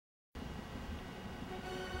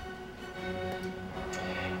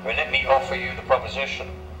Well, let me offer you the proposition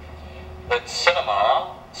that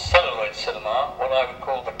cinema, celluloid cinema, what I would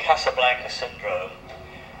call the Casablanca syndrome,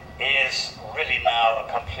 is really now a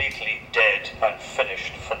completely dead and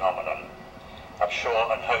finished phenomenon. I'm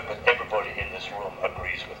sure and hope that everybody in this room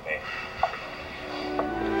agrees with me.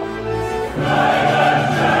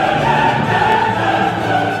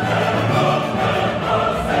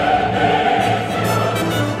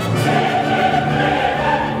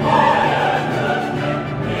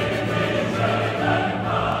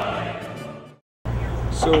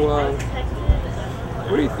 So,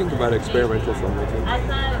 what do you think about experimental filmmaking?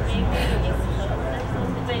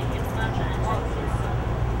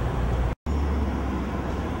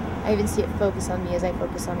 I even see it focus on me as I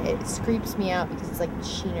focus on it. It creeps me out because it's like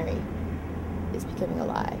machinery is becoming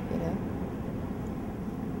alive, you know?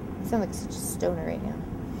 I sound like such a stoner right now.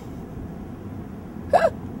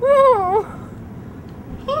 Oh.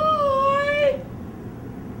 Hi!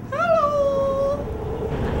 Hello!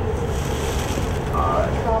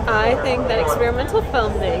 I think that experimental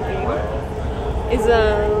filmmaking is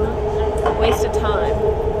a waste of time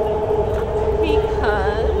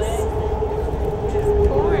because it's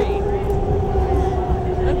boring,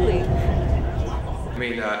 ugly. I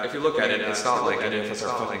mean, if you look at it, it's not like any of us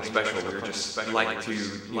are fucking special. We're just like to,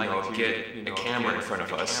 get a camera in front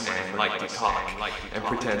of us and like to talk and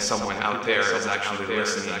pretend someone out there is actually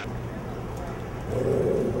listening.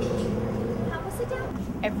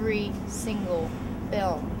 Every single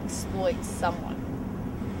film exploits someone.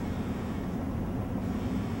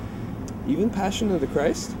 Even Passion of the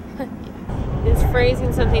Christ? Is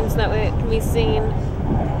phrasing something so that way it can be seen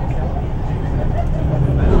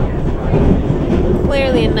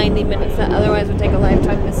clearly in 90 minutes that otherwise would take a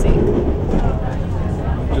lifetime to see.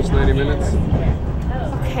 Just 90 minutes?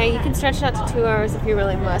 Okay, you can stretch it out to 2 hours if you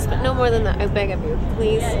really must, but no more than that, I beg of you,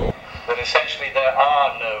 please. But essentially there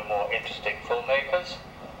are no more interesting filmmakers.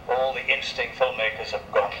 All the interesting filmmakers have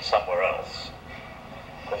gone somewhere else.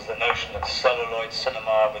 Because the notion of celluloid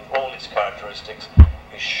cinema with all its characteristics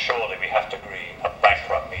is surely, we have to agree, a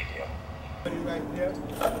bankrupt medium. Right there.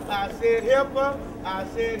 I said help her, I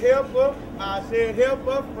said help her, I said help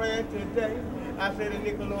her friend today. I said a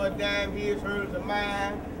nickel or a dime, here's hers of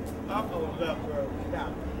mine. Uh-oh, love her.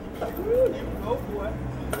 Now, there we go, boy.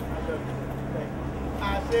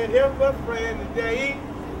 I said help her friend today.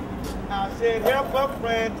 I said help her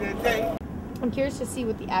friend today. I'm curious to see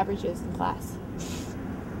what the average is in class.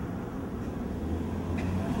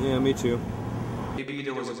 Yeah, me too. Maybe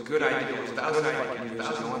there was a good idea 1,000 fucking years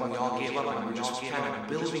ago and we all gave up and we're just kind of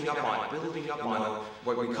building up on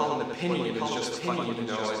what we call an opinion. It's just fucking,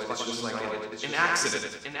 it's just like an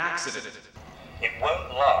accident. It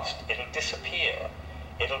won't last, it'll disappear.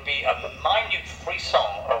 It'll be a minute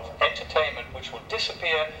frisson of entertainment which will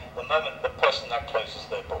disappear the moment the person that closes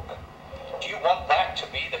their book. Do you want that to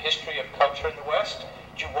be the history of culture in the West?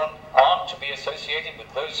 Do you want art to be associated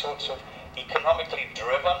with those sorts of economically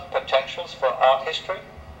driven potentials for art history?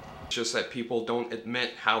 It's just that people don't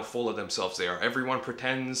admit how full of themselves they are. Everyone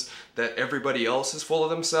pretends that everybody else is full of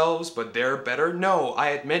themselves, but they're better. No, I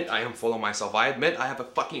admit I am full of myself. I admit I have a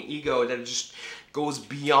fucking ego that just goes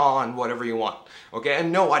beyond whatever you want. Okay,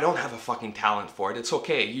 and no, I don't have a fucking talent for it. It's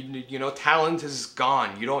okay. You know, talent is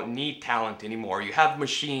gone. You don't need talent anymore. You have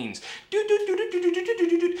machines. The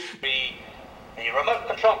remote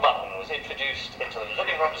control button was introduced into the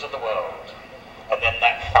living rooms of the world. And then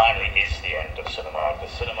that finally is the end of cinema. The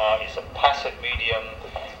cinema is a passive medium.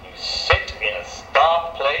 You sit in a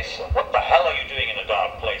dark place, and what the hell are you doing in a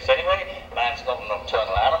dark place anyway? Man's not a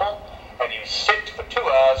nocturnal animal. And you sit for 2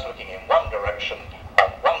 hours looking in one direction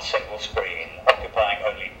on one single screen, occupying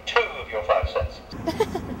only 2 of your 5 senses.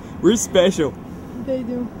 We're special. They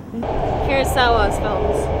do. Kurosawa's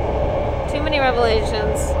films. Too many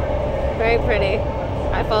revelations. Very pretty.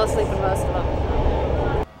 I fall asleep in most of them.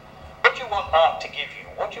 What do you want art to give you?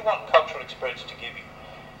 What do you want cultural experience to give you?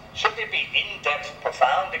 Should there be in-depth,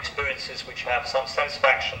 profound experiences which have some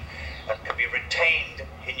satisfaction and can be retained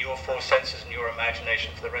in your 4 senses and your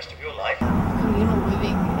imagination for the rest of your life? Communal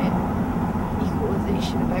living and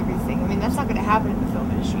equalization of everything. I mean, that's not going to happen in the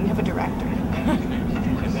film industry. You have a director.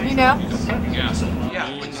 You know? Yeah,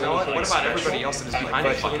 but you know what? What about everybody else that is behind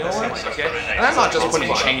it? You know what? Okay? And I'm not just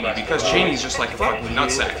putting Cheney, because Cheney's just like a fucking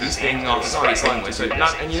nutsack. He's hanging off space anyway, so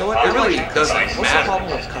and you know what? It really doesn't matter.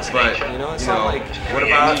 But, you know, it's not like, what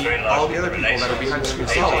about all the other people that are behind the screen?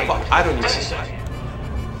 Oh, fuck, I don't even see that.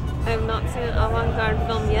 I have not seen an avant-garde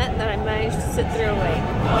film yet that I managed to sit through a week.